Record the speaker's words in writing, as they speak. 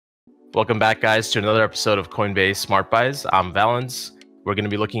Welcome back, guys, to another episode of Coinbase Smart Buys. I'm Valens. We're going to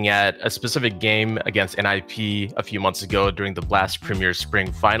be looking at a specific game against NIP a few months ago during the Blast Premier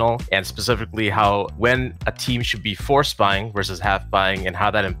Spring Final, and specifically how when a team should be force buying versus half buying and how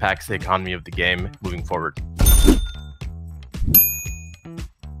that impacts the economy of the game moving forward.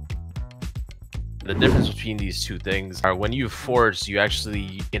 The difference between these two things are when you force, you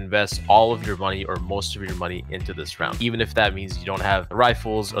actually invest all of your money or most of your money into this round, even if that means you don't have the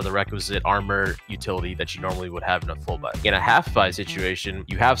rifles or the requisite armor utility that you normally would have in a full buy. In a half buy situation,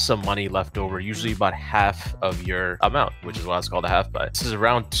 you have some money left over, usually about half of your amount, which is why it's called a half buy. This is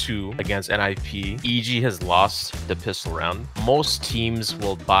round 2 against NIP. EG has lost the pistol round. Most teams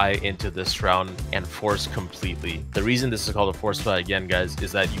will buy into this round and force completely. The reason this is called a force buy, again, guys,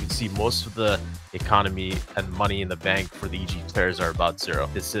 is that you can see most of the economy and money in the bank for the EG players are about 0.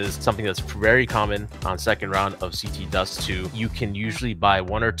 This is something that's very common on second round of CT Dust 2. You can usually buy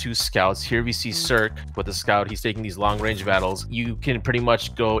 1 or 2 scouts. Here we see Cirque with the scout. He's taking these long range battles. You can pretty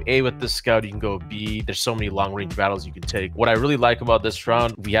much go A with this scout. You can go B. There's so many long range battles you can take. What I really like about this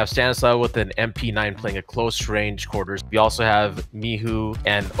round, we have Stanislav with an MP9 playing a close range quarters. We also have Mihu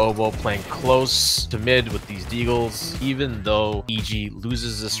and Obo playing close to mid with these deagles. Even though EG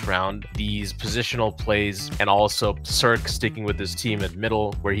loses this round, these positional plays and also Cirque sticking with his team at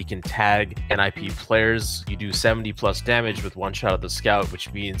middle where he can tag NIP players. You do 70 plus damage with one shot of the scout,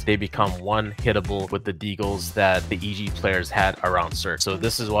 which means they become one hittable with the deagles that the EG players had around Cirque. So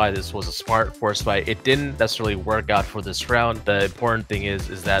this is why this was a smart force buy. It didn't necessarily work out for this round. The important thing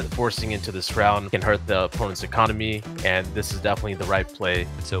is that forcing into this round can hurt the opponent's economy, and this is definitely the right play.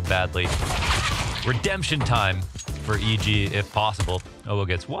 So badly. Redemption time for EG if possible. Obo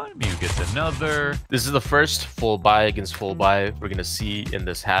gets one, Miu gets another. This is the first full buy against full buy we're going to see in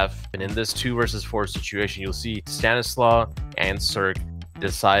this half. And in this 2 versus 4 situation, you'll see Stanislav and Cirque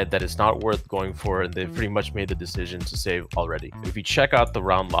decide that it's not worth going for, and they've pretty much made the decision to save already. If you check out the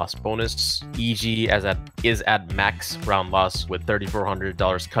round loss bonus, EG is at max round loss with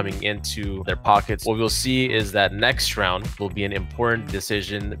 $3,400 coming into their pockets. What we'll see is that next round will be an important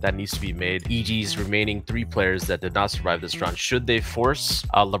decision that needs to be made. EG's remaining 3 players that did not survive this round, should they force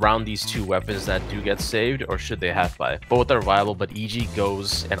around these 2 weapons that do get saved, or should they half buy? Both are viable, but EG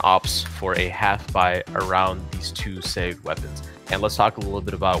goes and opts for a half buy around these 2 saved weapons. And let's talk a little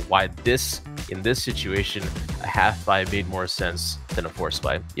bit about why in this situation, a half buy made more sense than a force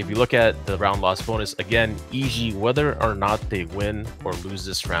buy. If you look at the round loss bonus, again, EG, whether or not they win or lose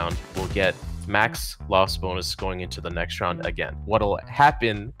this round, will get max loss bonus going into the next round again. What'll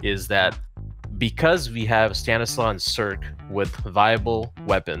happen is that because we have Stanislav and Cirque with viable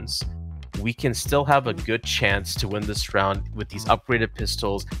weapons, we can still have a good chance to win this round with these upgraded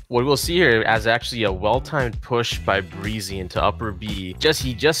pistols. What we'll see here is actually a well-timed push by Breezy into upper B.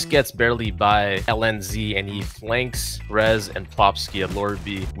 He just gets barely by LNZ, and he flanks Rez and Plopsky at lower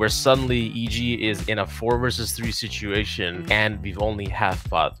B, where suddenly EG is in a 4 versus 3 situation, and we've only half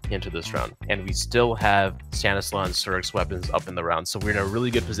bought into this round. And we still have Stanislav and Cirque's weapons up in the round. So we're in a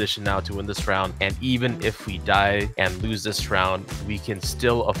really good position now to win this round. And even if we die and lose this round, we can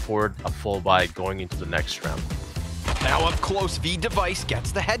still afford a full buy going into the next round. Now up close, V Device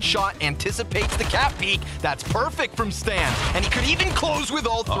gets the headshot, anticipates the cap peek. That's perfect from Stan, and he could even close with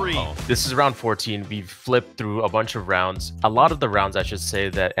all 3. This is round 14. We've flipped through a bunch of rounds. A lot of the rounds, I should say,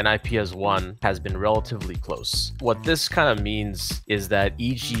 that NIP has won has been relatively close. What this kind of means is that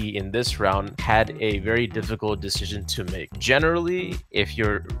EG in this round had a very difficult decision to make. Generally, if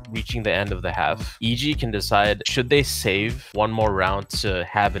you're reaching the end of the half, EG can decide, should they save one more round to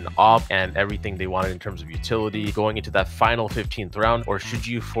have an op and everything they wanted in terms of utility going into that final 15th round, or should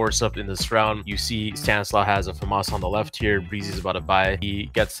you force up in this round? You see Stanislav has a FAMAS on the left here. Breezy's about to buy. He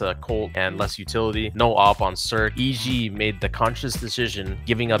gets a Colt and less utility. No op on Cirque. EG made the conscious decision,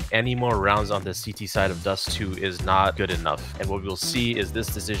 giving up any more rounds on the CT side of Dust 2 is not good enough. And what we'll see is this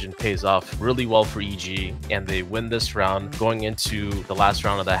decision pays off really well for EG, and they win this round going into the last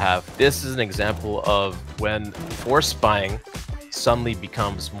round of the half. This is an example of when force buying suddenly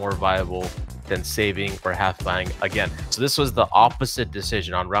becomes more viable than saving or half buying again. So this was the opposite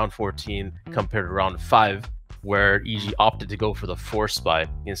decision on round 14 compared to round 5, where EG opted to go for the force buy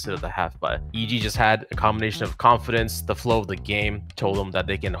instead of the half buy. EG just had a combination of confidence. The flow of the game told them that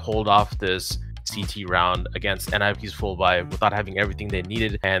they can hold off this CT round against NIP's full buy without having everything they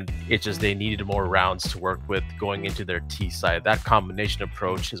needed, and they needed more rounds to work with going into their T side. That combination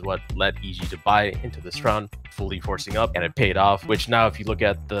approach is what led EG to buy into this round, fully forcing up, and it paid off, which now if you look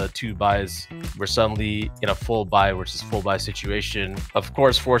at the 2 buys, we're suddenly in a full buy versus full buy situation. Of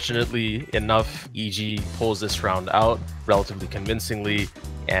course, fortunately enough, EG pulls this round out relatively convincingly.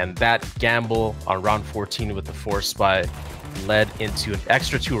 And that gamble on round 14 with the force buy led into an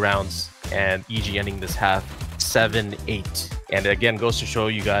extra 2 rounds, and EG ending this half 7-8. And it again goes to show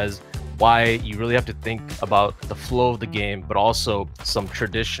you guys why you really have to think about the flow of the game, but also some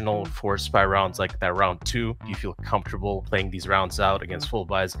traditional force buy rounds like that round 2. You feel comfortable playing these rounds out against full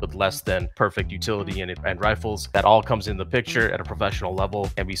buys with less than perfect utility and rifles. That all comes in the picture at a professional level,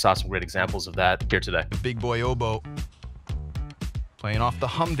 and we saw some great examples of that here today. The big boy Obo, playing off the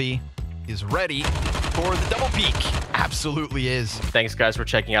Humvee, is ready for the double peek. Absolutely is. Thanks guys for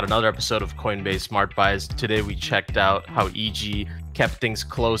checking out another episode of Coinbase Smart Buys. Today we checked out how EG kept things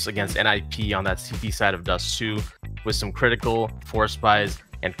close against NIP on that CT side of Dust 2 with some critical force buys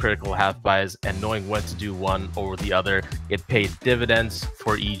and critical half buys, and knowing when to do one over the other. It paid dividends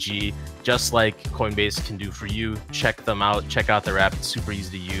for EG, just like Coinbase can do for you. Check them out. Check out their app. It's super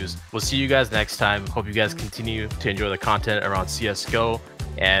easy to use. We'll see you guys next time. Hope you guys continue to enjoy the content around CSGO,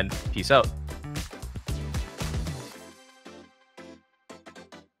 and peace out.